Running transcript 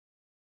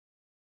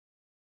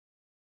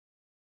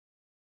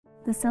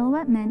The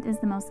Silhouette Mint is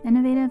the most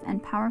innovative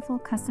and powerful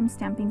custom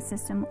stamping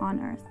system on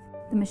Earth.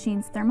 The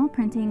machine's thermal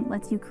printing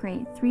lets you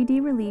create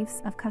 3D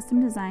reliefs of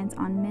custom designs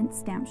on mint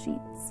stamp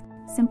sheets.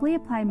 Simply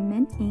apply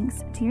mint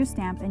inks to your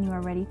stamp and you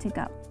are ready to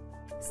go.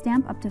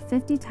 Stamp up to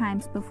 50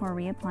 times before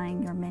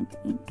reapplying your mint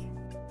ink.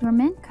 Your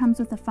mint comes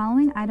with the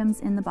following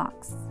items in the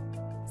box: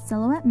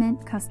 Silhouette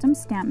Mint Custom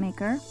Stamp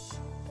Maker,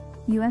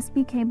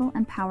 USB cable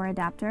and power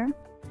adapter,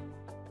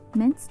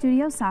 Mint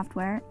Studio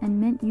software and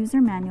Mint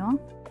user manual,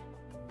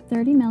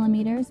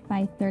 30mm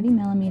by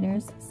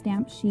 30mm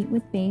stamp sheet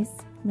with base,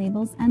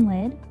 labels and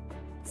lid,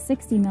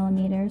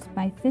 60mm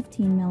by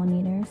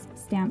 15mm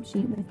stamp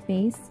sheet with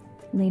base,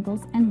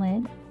 labels and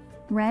lid,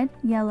 red,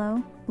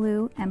 yellow,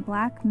 blue, and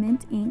black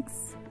mint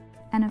inks,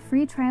 and a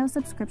free trial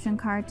subscription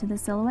card to the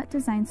Silhouette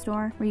Design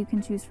Store where you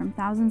can choose from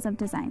thousands of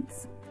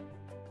designs.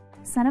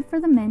 Setup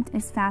for the mint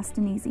is fast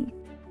and easy.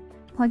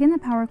 Plug in the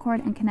power cord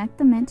and connect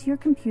the mint to your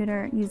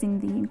computer using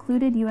the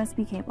included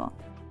USB cable.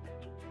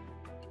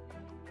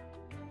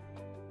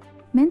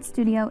 Mint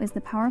Studio is the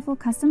powerful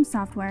custom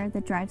software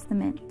that drives the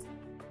mint.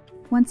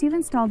 Once you've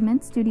installed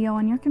Mint Studio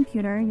on your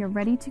computer, you're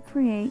ready to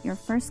create your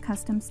first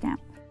custom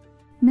stamp.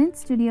 Mint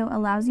Studio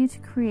allows you to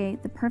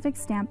create the perfect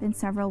stamp in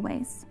several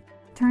ways.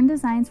 Turn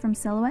designs from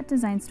Silhouette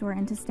Design Store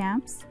into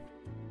stamps.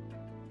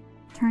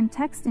 Turn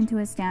text into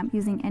a stamp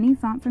using any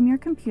font from your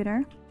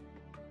computer.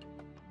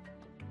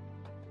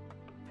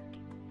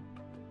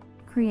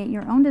 Create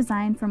your own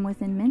design from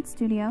within Mint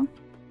Studio.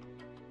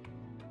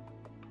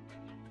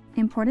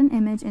 Import an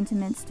image into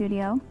Mint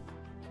Studio.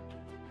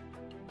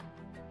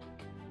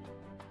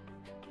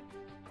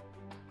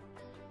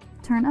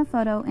 Turn a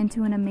photo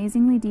into an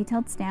amazingly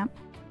detailed stamp.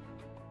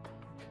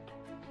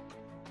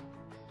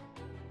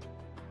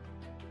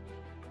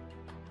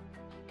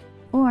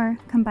 Or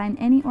combine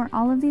any or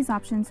all of these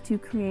options to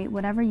create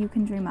whatever you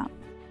can dream up.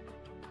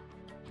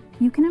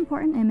 You can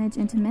import an image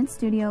into Mint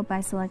Studio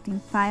by selecting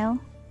File,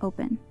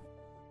 Open.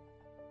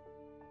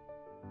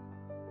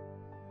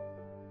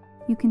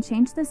 You can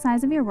change the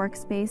size of your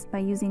workspace by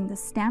using the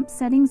Stamp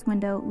Settings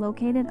window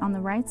located on the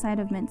right side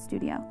of Mint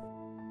Studio.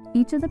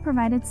 Each of the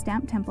provided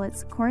stamp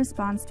templates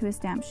corresponds to a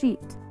stamp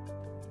sheet.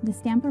 The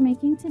stamp we're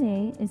making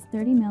today is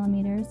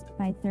 30mm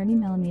by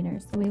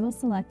 30mm, so we will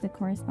select the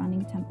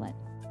corresponding template.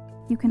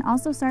 You can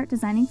also start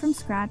designing from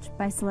scratch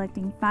by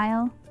selecting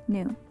File,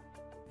 New.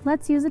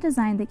 Let's use a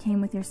design that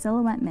came with your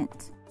Silhouette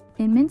Mint.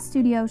 In Mint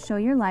Studio, show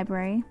your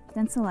library,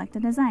 then select a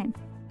design.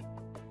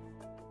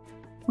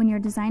 When your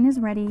design is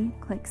ready,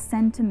 click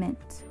Send to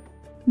Mint.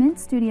 Mint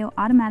Studio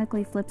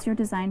automatically flips your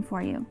design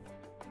for you.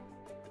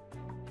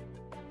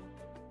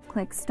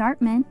 Click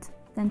Start Mint,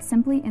 then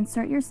simply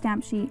insert your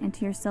stamp sheet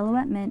into your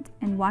Silhouette Mint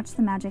and watch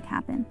the magic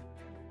happen.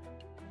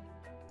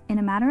 In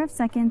a matter of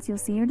seconds, you'll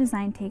see your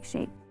design take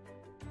shape.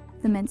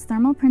 The Mint's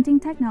thermal printing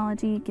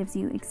technology gives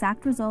you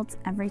exact results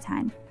every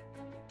time.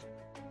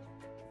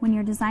 When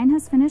your design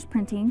has finished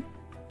printing,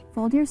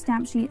 fold your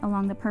stamp sheet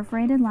along the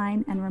perforated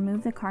line and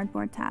remove the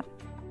cardboard tab.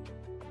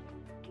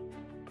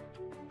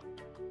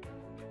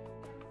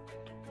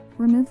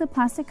 Remove the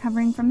plastic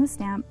covering from the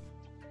stamp,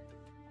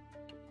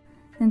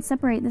 then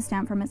separate the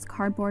stamp from its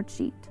cardboard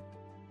sheet.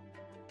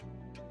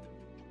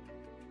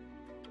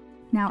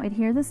 Now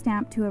adhere the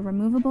stamp to a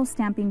removable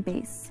stamping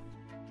base.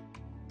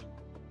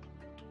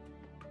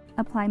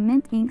 Apply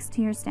mint inks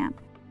to your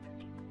stamp.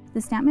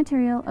 The stamp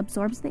material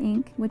absorbs the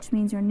ink, which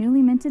means your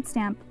newly minted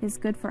stamp is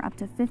good for up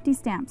to 50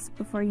 stamps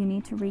before you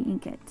need to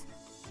re-ink it.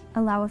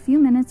 Allow a few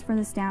minutes for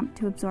the stamp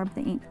to absorb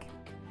the ink.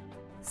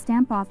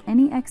 Stamp off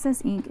any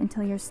excess ink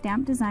until your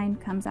stamp design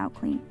comes out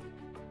clean.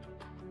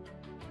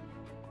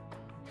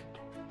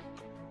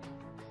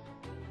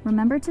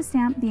 Remember to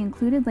stamp the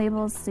included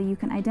labels so you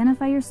can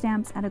identify your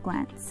stamps at a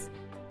glance.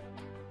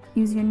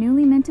 Use your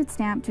newly minted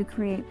stamp to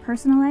create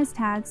personalized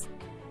tags,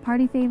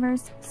 party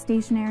favors,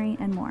 stationery,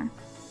 and more.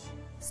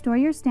 Store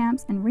your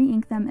stamps and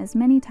re-ink them as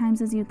many times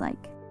as you'd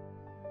like.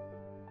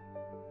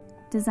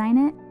 Design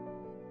it,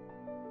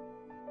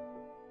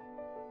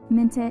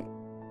 mint it,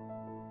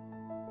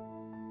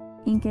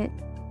 ink it,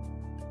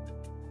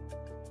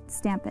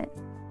 stamp it.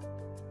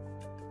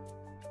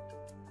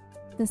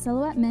 The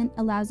Silhouette Mint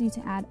allows you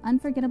to add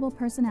unforgettable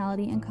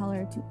personality and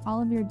color to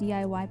all of your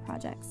DIY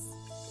projects.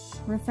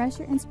 Refresh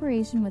your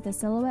inspiration with the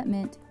Silhouette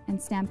Mint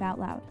and stamp out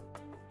loud.